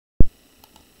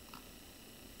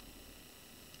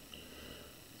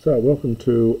So, welcome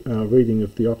to our reading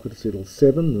of Theocritus Idyll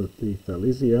 7, the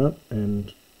Thalisia,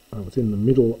 and I was in the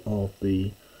middle of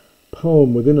the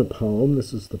poem within a poem.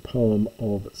 This is the poem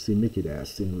of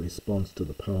Theocritus in response to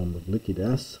the poem of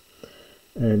Lycidas,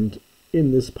 and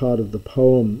in this part of the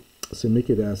poem,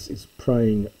 Theocritus is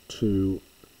praying to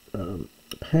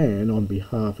Pan on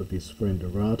behalf of his friend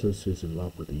Aratus, who's in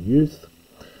love with a youth.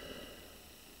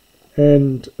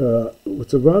 And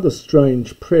it's a rather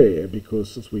strange prayer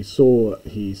because, as we saw,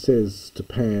 he says to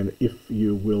Pan, if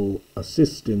you will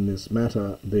assist in this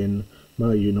matter, then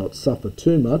may you not suffer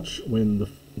too much when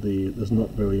there's not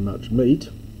very much meat.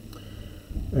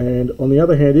 And on the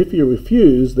other hand, if you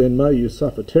refuse, then may you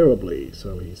suffer terribly.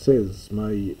 So he says,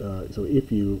 so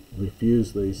if you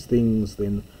refuse these things,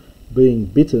 then being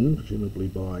bitten, presumably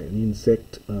by an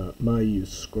insect, may you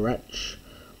scratch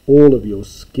all of your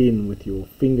skin with your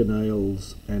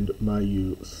fingernails, and may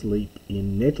you sleep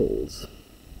in nettles.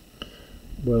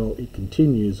 Well, it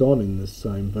continues on in this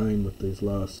same vein with these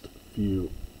last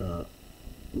few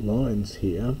lines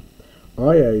here.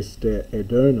 Ies de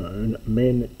edonon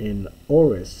men en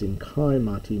ores in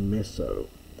kaimati meso,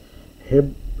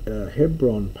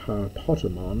 Hebron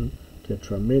parapotamon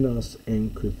tetramenos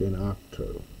enkuthen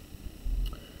acto.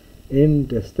 En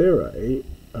dethere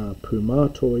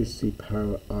pumatoi si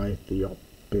para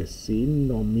Theopesin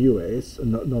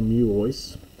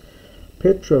nomuois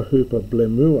Petra hupa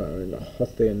blemuon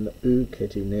hothen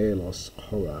ketinelos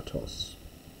horatos.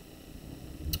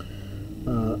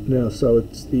 Now, so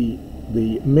it's the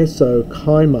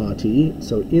mesokaimati,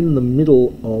 so in the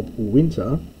middle of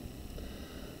winter.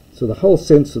 So the whole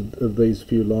sense of these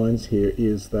few lines here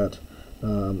is that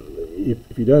if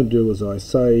you don't do as I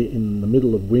say, in the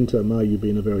middle of winter may you be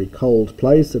in a very cold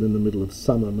place, and in the middle of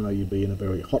summer may you be in a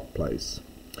very hot place.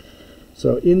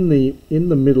 So in the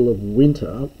middle of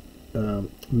winter,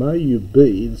 may you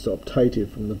be, this optative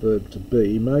from the verb to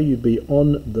be, may you be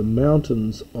on the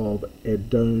mountains of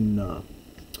Edona.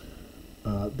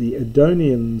 The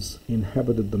Edonians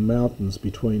inhabited the mountains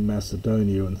between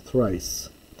Macedonia and Thrace,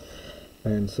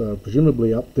 and so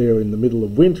presumably up there in the middle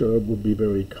of winter it would be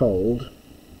very cold.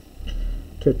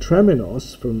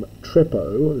 Tetramenos from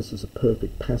trepo, this is a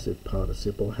perfect passive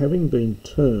participle, having been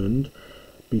turned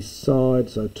beside,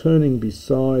 so turning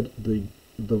beside the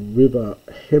river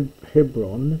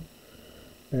Hebron,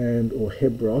 or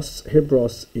Hebros.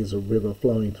 Hebros is a river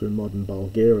flowing through modern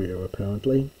Bulgaria,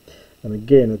 apparently, and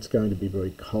again it's going to be a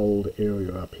very cold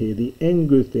area up here. The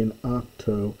enguth in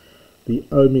arcto, the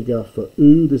omega for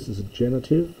u, this is a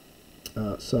genitive,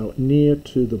 so near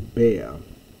to the bear.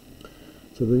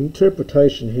 So the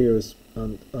interpretation here is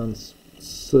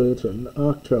uncertain.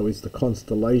 Arcto is the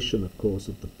constellation, of course,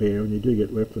 of the bear, and you do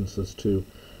get references to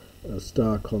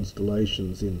star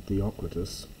constellations in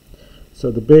Theocritus.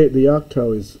 So the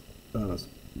Arcto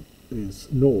is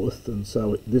north, and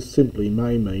so this simply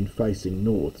may mean facing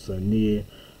north, so near,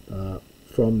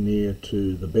 from near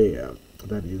to the bear.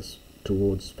 That is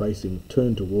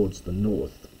turn towards the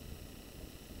north.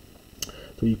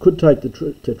 So you could take the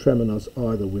tetramenos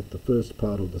either with the first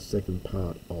part or the second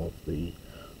part of the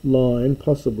line.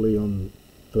 Possibly on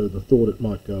further thought it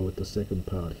might go with the second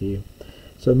part here.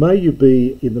 So may you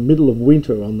be in the middle of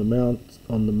winter on the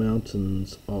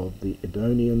mountains of the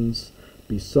Edonians,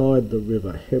 beside the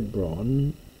river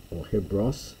Hebron or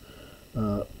Hebros,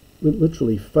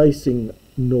 literally facing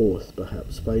north,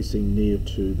 perhaps facing near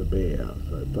to the bear,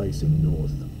 so facing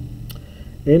north.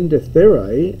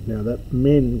 Endethere, now that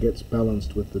men gets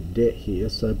balanced with the de here,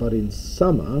 so but in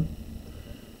summer,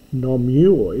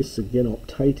 nomuois, again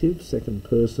optative, second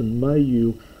person, may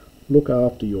you look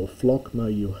after your flock,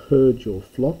 may you herd your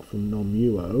flock, from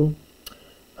nomuo,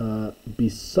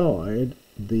 beside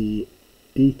the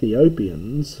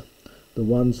Ethiopians, the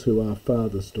ones who are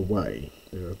farthest away.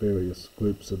 There are various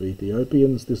groups of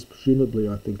Ethiopians. This presumably,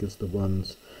 I think, is the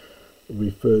ones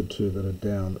referred to that are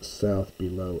down south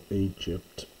below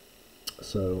Egypt.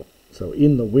 So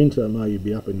in the winter may you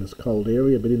be up in this cold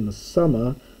area, but in the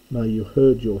summer may you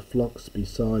herd your flocks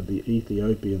beside the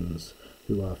Ethiopians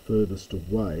who are furthest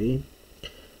away.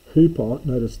 Hupot,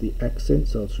 notice the accent,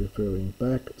 so it's referring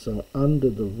back, so under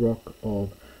the rock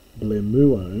of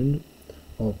Blemuon,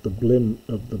 of the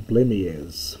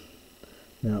Blemies.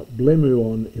 Now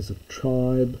Blemuon is a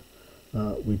tribe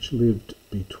which lived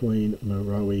between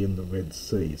Meroe and the Red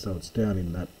Sea, so it's down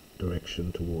in that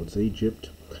direction towards Egypt.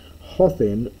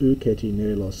 Hothen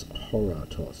uketinelos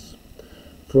horatos,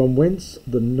 from whence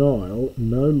the Nile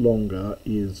no longer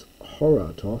is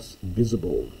horatos,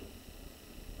 visible.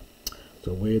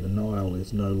 So where the Nile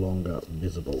is no longer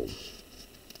visible.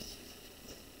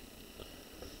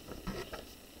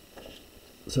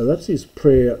 So that's his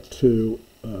prayer to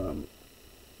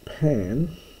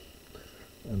Pan,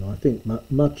 and I think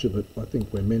much of it I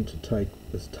think we're meant to take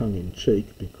as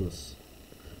tongue-in-cheek, because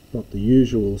it's not the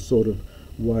usual sort of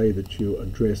way that you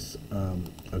address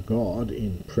a god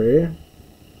in prayer.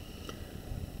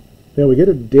 Now we get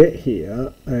a det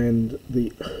here, and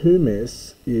the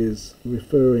humes is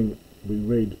referring, we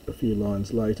read a few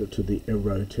lines later, to the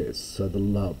erotes, so the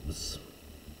loves.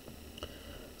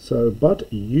 So,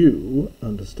 but you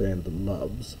understand the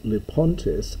loves,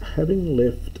 lipontes, having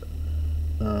left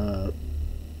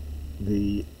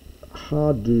the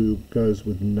hardu goes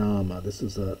with nama. This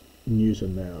is a neuter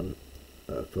noun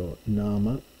for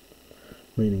nama,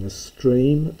 meaning a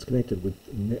stream. It's connected with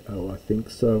neo, I think.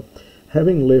 So,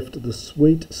 having left the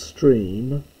sweet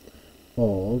stream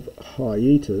of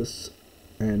hiatus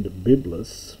and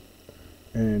biblis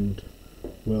and,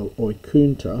 well,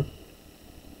 oikunta,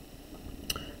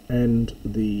 and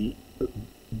the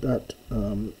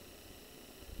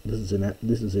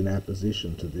this is in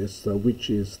apposition to this, so which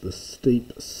is the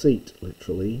steep seat,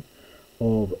 literally,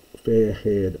 of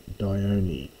fair-haired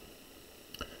Dione.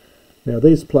 Now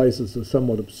these places are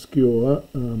somewhat obscure.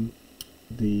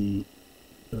 The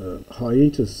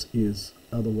hiatus is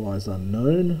otherwise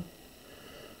unknown.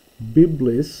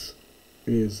 Biblis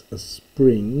is a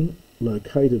spring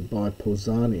located by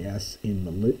Pausanias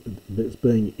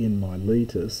being in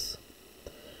Miletus.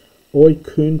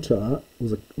 Oikunta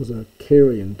was a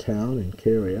Carian town in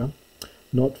Caria,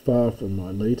 not far from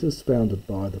Miletus, founded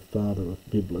by the father of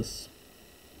Biblis.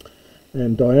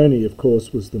 And Dione, of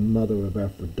course, was the mother of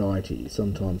Aphrodite,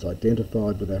 sometimes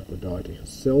identified with Aphrodite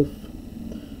herself.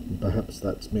 Perhaps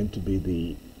that's meant to be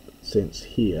the sense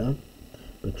here,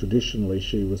 but traditionally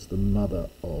she was the mother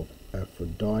of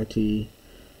Aphrodite.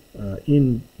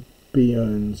 In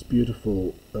Bion's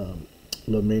beautiful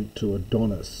lament to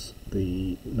Adonis,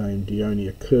 the name Dione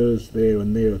occurs there,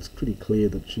 and there it's pretty clear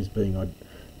that she's being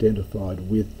identified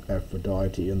with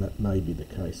Aphrodite, and that may be the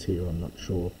case here, I'm not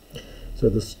sure. So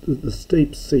the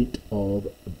steep seat of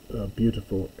a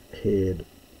beautiful-haired,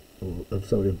 or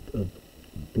sorry, a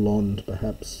blonde,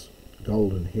 perhaps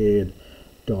golden-haired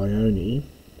Dione.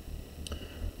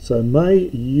 So may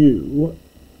you,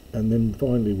 and then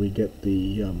finally we get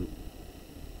the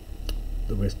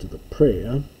rest of the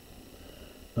prayer.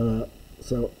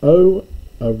 So, O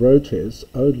Arotes,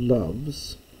 O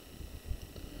loves,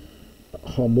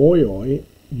 homoioi,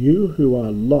 you who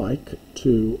are like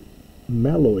to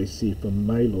maloisi from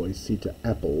maloisi to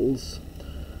apples,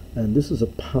 and this is a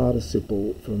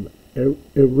participle from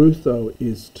erutho,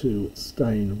 is to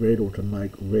stain red or to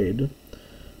make red,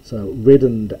 so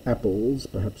reddened apples,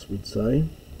 perhaps we'd say.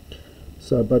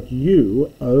 So, but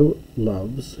you, O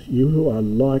loves, you who are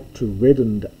like to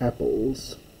reddened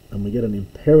apples, and we get an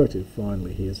imperative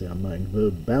finally, here's our main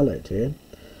verb, balete.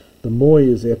 The moi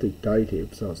is ethic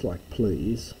dative, so it's like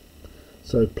please.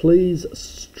 So please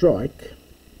strike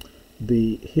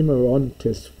the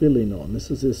himerontes philinon. This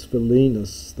is this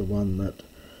Philinus, the one that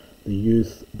the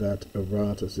youth that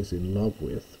Aratus is in love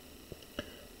with.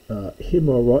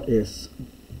 Himeroes,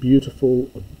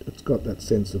 beautiful, it's got that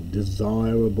sense of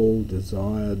desirable,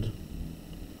 desired.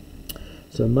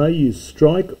 So may you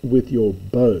strike with your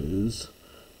bows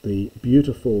the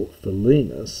beautiful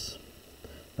Philinus,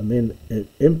 and then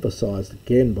emphasized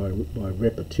again by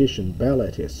repetition,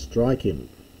 balete, strike him.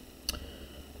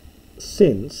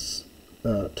 Since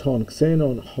ton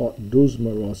xenon hot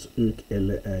dusmeros uk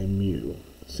ele mu,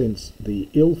 since the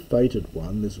ill-fated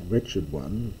one, this wretched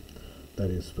one,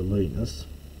 that is Philinus,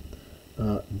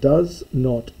 does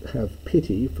not have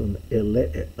pity from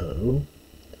eleo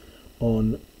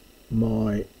on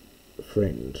my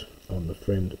friend, on the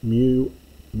friend, meo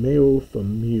for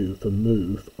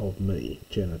move of me,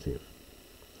 genitive.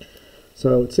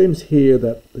 So it seems here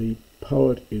that the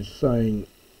poet is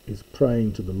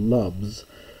praying to the loves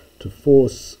to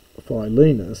force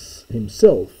Philinus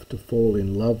himself to fall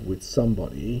in love with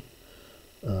somebody,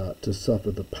 to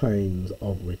suffer the pains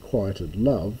of requited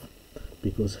love,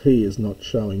 because he is not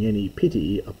showing any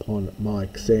pity upon my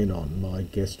xenon, my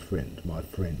guest friend, my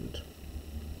friend.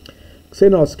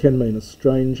 Xenos can mean a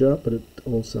stranger, but it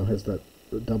also has that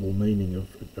double meaning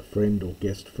of a friend or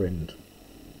guest friend,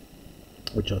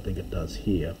 which I think it does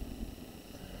here.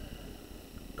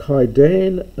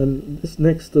 Kaidan, and this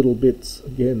next little bit's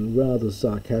again rather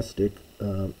sarcastic,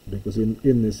 because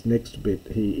in this next bit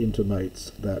he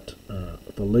intimates that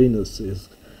Philinus is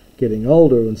getting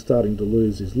older and starting to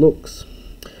lose his looks.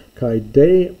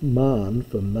 Kaide man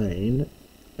for main,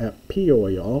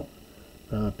 apioio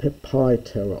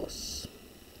pepaiteros.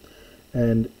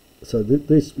 And so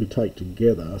this we take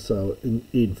together. So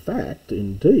in fact,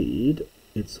 indeed,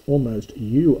 it's almost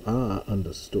you are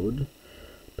understood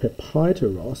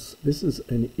pepiteros, this is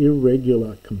an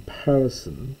irregular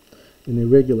comparison, an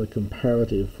irregular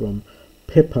comparative from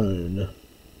pepone.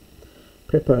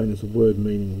 Pepone is a word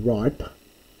meaning ripe,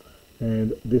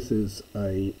 and this is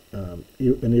an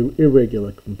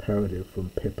irregular comparative from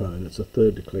pepone. It's a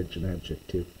third declension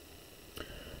adjective.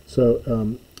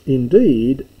 So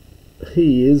indeed,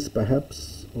 he is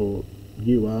perhaps, or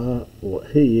you are, or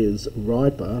he is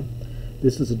riper.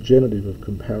 This is a genitive of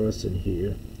comparison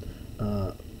here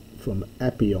from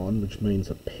apion, which means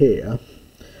a pear.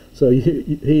 So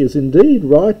he is indeed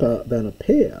riper than a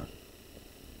pear.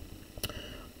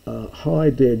 Hai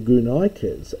der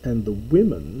Gunaikes, and the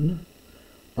women,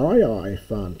 ai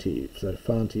fanti, so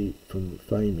fanti from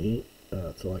fami,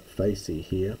 it's like facey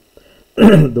here.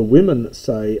 The women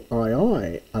say,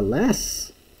 ai,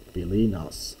 alas,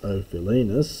 Philinas, O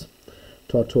Philinus,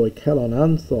 totoi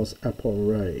kalonanthos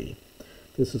apore.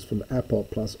 This is from apo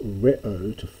plus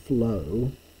reo, to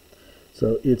flow.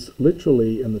 So it's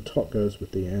literally, and the top goes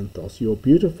with the anthos, your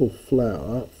beautiful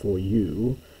flower for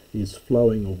you is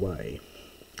flowing away,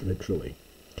 literally.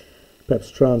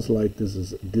 Perhaps translate this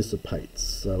as dissipates.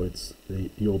 So it's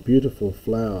your beautiful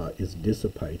flower is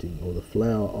dissipating, or the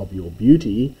flower of your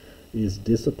beauty is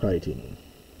dissipating.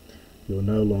 You're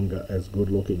no longer as good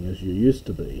looking as you used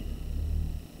to be.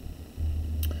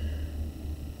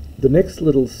 The next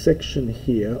little section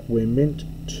here, we're meant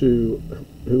to,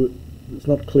 it's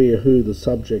not clear who the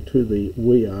subject, who the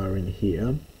we are in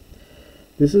here.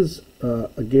 This is,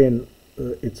 again,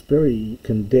 it's very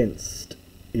condensed.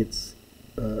 It's,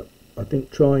 I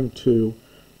think, trying to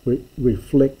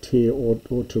reflect here, or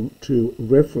to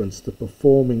reference the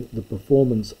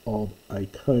performance of a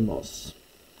komos.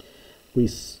 We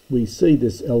see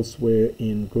this elsewhere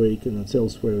in Greek, and it's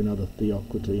elsewhere in other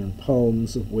Theocritian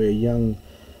poems, of where young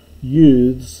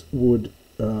youths would,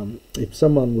 if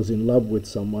someone was in love with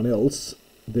someone else,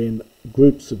 then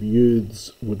groups of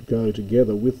youths would go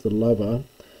together with the lover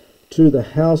to the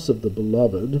house of the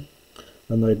beloved,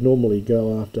 and they'd normally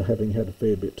go after having had a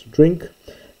fair bit to drink,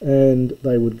 and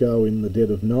they would go in the dead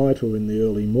of night or in the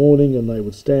early morning, and they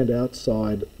would stand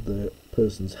outside the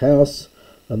person's house,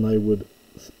 and they would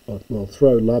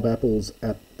throw love apples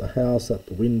at the house, at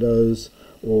the windows,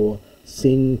 or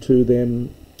sing to them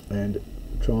and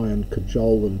try and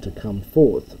cajole them to come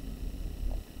forth.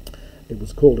 It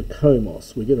was called a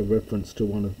komos. We get a reference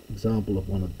to example of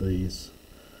one of these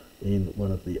in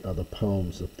one of the other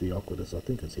poems of Theocritus. I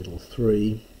think it's Idyll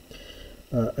 3.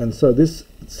 And so this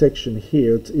section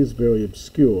here, it is very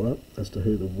obscure as to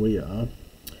who the we are,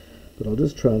 but I'll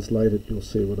just translate it, you'll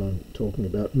see what I'm talking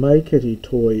about. Me keti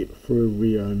toi fru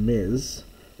rio mes.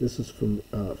 This is from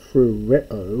fru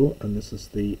reo, and this is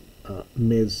the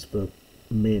mes for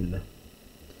men.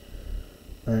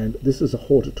 And this is a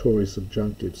hortatory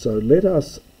subjunctive. So let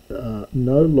us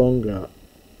no longer,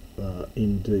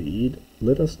 indeed,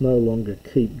 let us no longer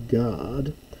keep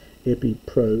guard epi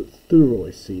pro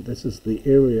thuroisi. This is the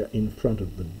area in front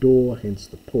of the door, hence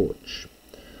the porch.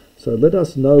 So let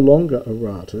us no longer,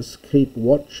 Aratus, keep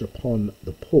watch upon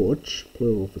the porch,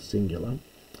 plural for singular.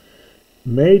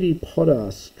 Medi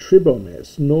podas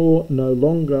tribomes, nor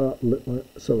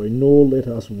let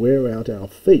us wear out our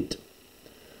feet.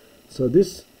 So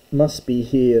this must be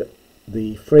here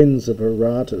the friends of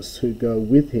Aratus who go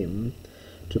with him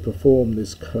to perform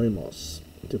this komos,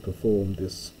 to perform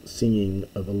this singing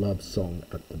of a love song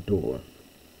at the door.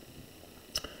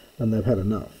 And they've had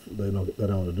enough. They don't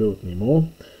want to do it anymore.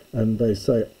 And they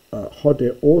say,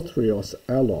 Hode orthrios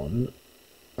alon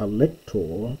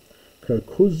elector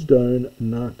kokusdon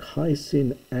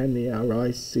narkaisin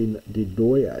aniaraisin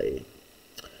didoye.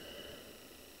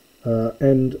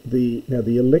 And the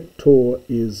elector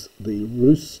is the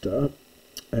rooster,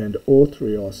 and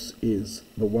orthrios is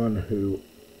the one who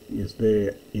is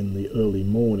there in the early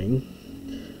morning.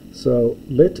 So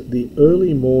let the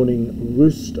early morning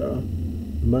rooster,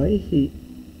 may he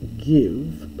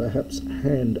give, perhaps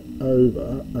hand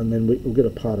over, and then we'll get a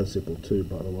participle too,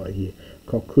 by the way, here.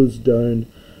 Kokusdon,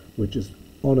 which is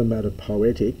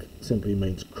onomatopoetic, simply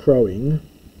means crowing.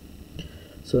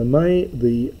 So may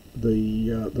the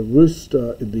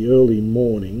rooster in the early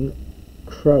morning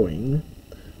crowing,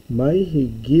 may he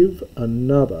give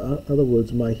another, in other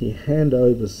words, may he hand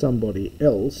over somebody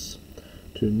else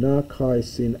to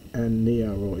narkaisin and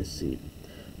niaroisi,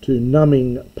 to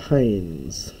numbing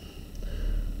pains.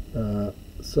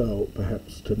 So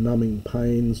perhaps to numbing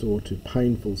pains, or to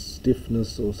painful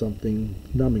stiffness or something.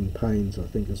 Numbing pains, I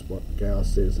think, is what Gow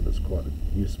says, and it's quite a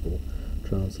useful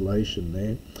translation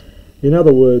there. In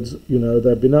other words, you know,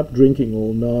 they've been up drinking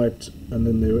all night, and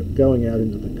then they're going out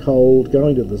into the cold,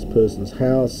 going to this person's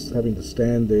house, having to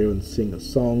stand there and sing a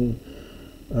song,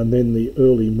 and then the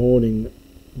early morning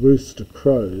rooster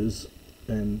crows,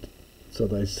 and so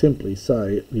they simply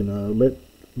say,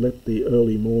 let the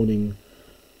early morning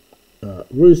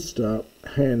rooster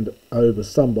hand over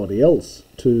somebody else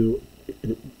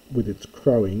with its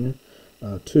crowing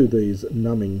to these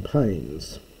numbing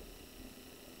pains.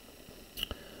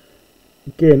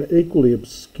 Again, equally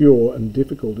obscure and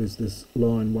difficult is this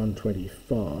line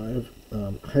 125.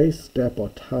 Heis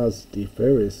dapotas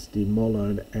diferis de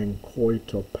molon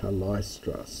ancoito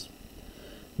palistras.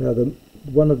 Now,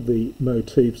 one of the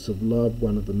motifs of love,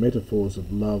 one of the metaphors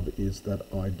of love, is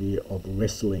that idea of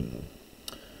wrestling,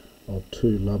 of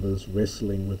two lovers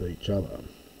wrestling with each other,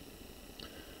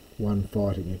 one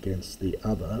fighting against the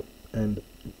other. And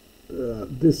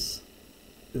this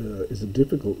is a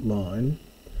difficult line.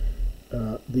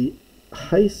 The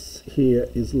heis here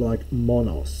is like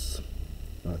monos,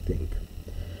 I think.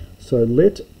 So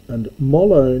and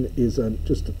molon is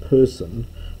just a person.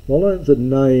 Molon's a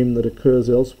name that occurs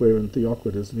elsewhere in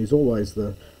Theocritus, and he's always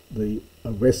a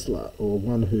wrestler, or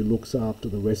one who looks after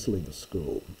the wrestling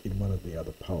school in one of the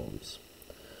other poems.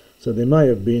 So there may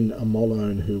have been a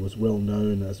molon who was well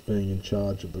known as being in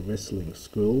charge of the wrestling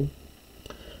school.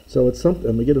 So it's something,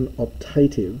 and we get an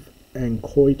optative,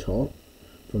 ankoito,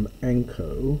 from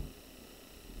anko,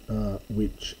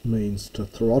 which means to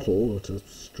throttle or to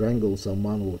strangle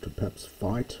someone or to perhaps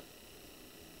fight.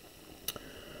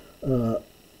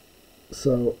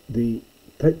 So the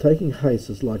taking heis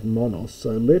is like monos.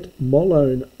 So let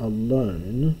molon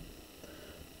alone,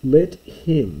 let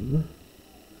him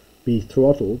be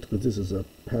throttled, because this is a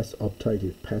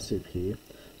optative passive here.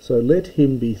 So let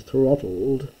him be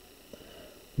throttled.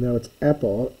 Now it's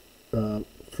apo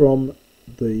from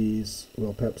these,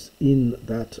 well, perhaps in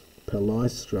that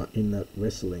palaistra, in that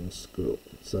wrestling school.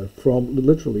 So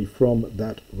literally from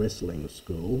that wrestling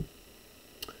school.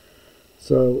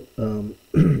 So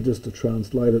just to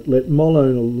translate it, let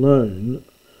molon alone,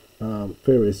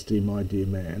 Feresti, my dear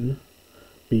man,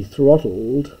 be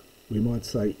throttled, we might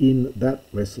say, in that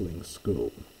wrestling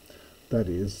school. That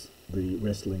is the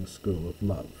wrestling school of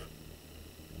love.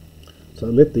 So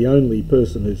let the only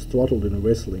person who's throttled in a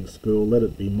wrestling school, let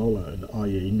it be molon,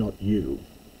 i.e. not you.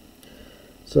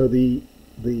 So the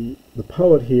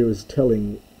poet here is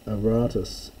telling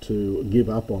Aratus to give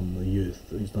up on the youth.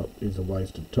 He's a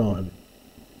waste of time.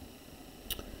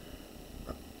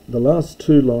 The last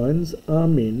two lines,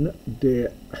 Amin de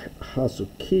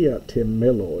hasukia te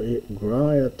meloi,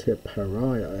 graia te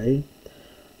paraiae,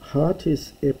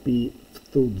 hatis epi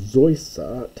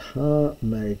phthulzoisa ta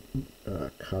me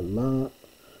kala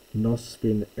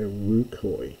nosvin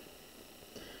erukoi.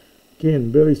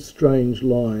 Again, very strange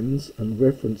lines, and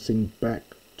referencing back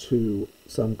to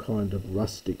some kind of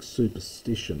rustic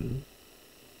superstition.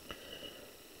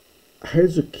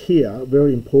 Hezukia,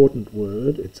 very important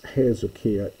word, it's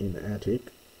Hezukia in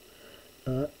Attic.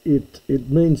 It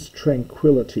means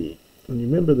tranquility. And you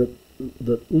remember that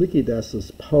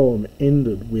Lycidas's poem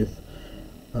ended with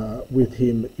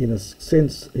him, in a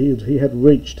sense, he had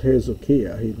reached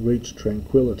Hezukia, he'd reached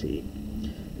tranquility.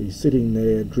 He's sitting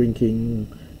there drinking,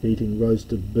 eating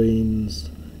roasted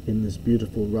beans in this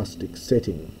beautiful rustic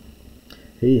setting.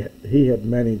 He had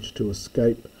managed to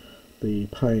escape the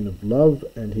pain of love,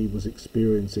 and he was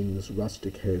experiencing this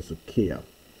rustic Hezukia.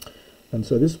 And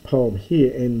so this poem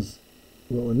here ends,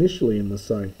 well, initially in the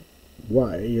same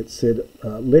way. It said,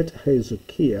 let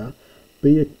Hezukia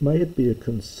may it be a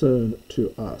concern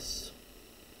to us.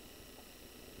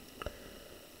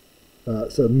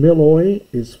 So meloi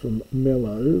is from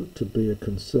mellow, to be a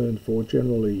concern for.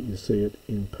 Generally you see it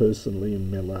impersonally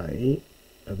in melee.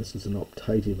 This is an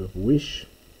optative of wish.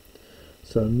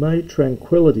 So may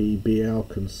tranquility be our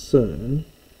concern.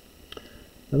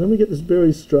 And then we get this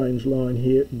very strange line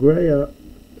here. Graia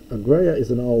is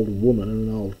an old woman and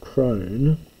an old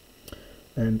crone.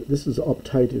 And this is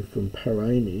optative from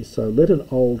parami. So let an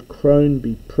old crone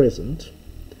be present.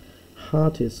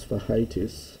 Hatis for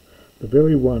hatis, the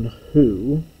very one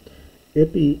who,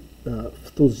 epi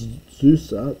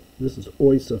phthulzusa, this is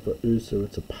oisa for usa,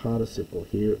 it's a participle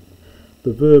here.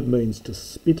 The verb means to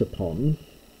spit upon,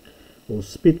 or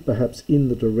spit perhaps in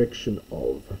the direction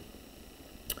of.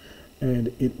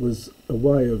 And it was a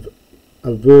way of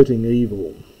averting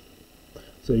evil.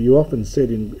 So you often said,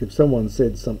 if someone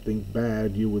said something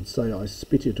bad, you would say, I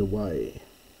spit it away.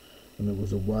 And it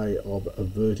was a way of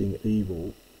averting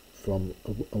evil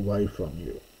away from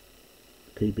you,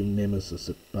 keeping nemesis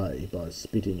at bay by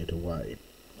spitting it away.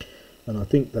 And I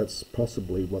think that's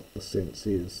possibly what the sense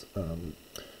is.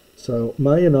 So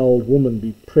may an old woman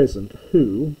be present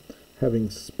who,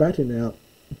 having spat in our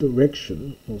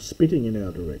direction, or spitting in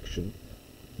our direction,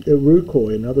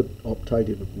 Erukoi, another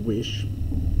optative of wish.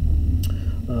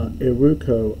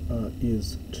 Eruko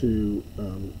is to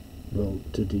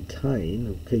to detain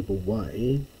or keep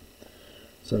away.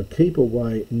 So keep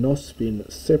away, nospin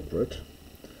separate,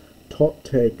 tot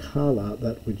te kala,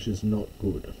 that which is not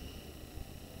good.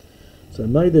 So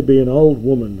may there be an old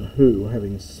woman who,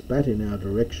 having spat in our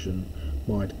direction,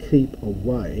 might keep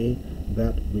away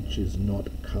that which is not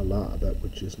kala, that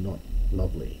which is not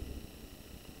lovely.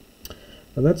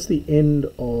 And that's the end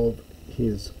of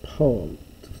his poem.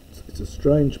 It's a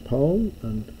strange poem,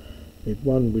 and it's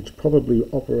one which probably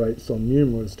operates on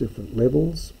numerous different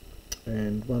levels,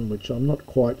 and one which I'm not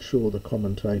quite sure the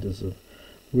commentators have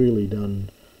really done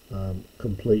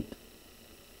complete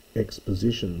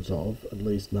expositions of, at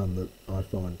least none that I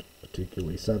find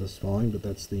particularly satisfying, but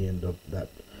that's the end of that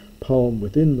poem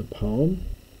within the poem.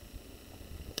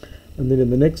 And then in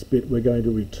the next bit we're going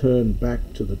to return back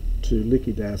to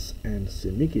Lycidas and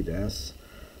Simikidas,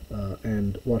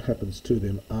 and what happens to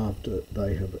them after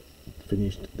they have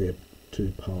finished their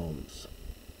two poems.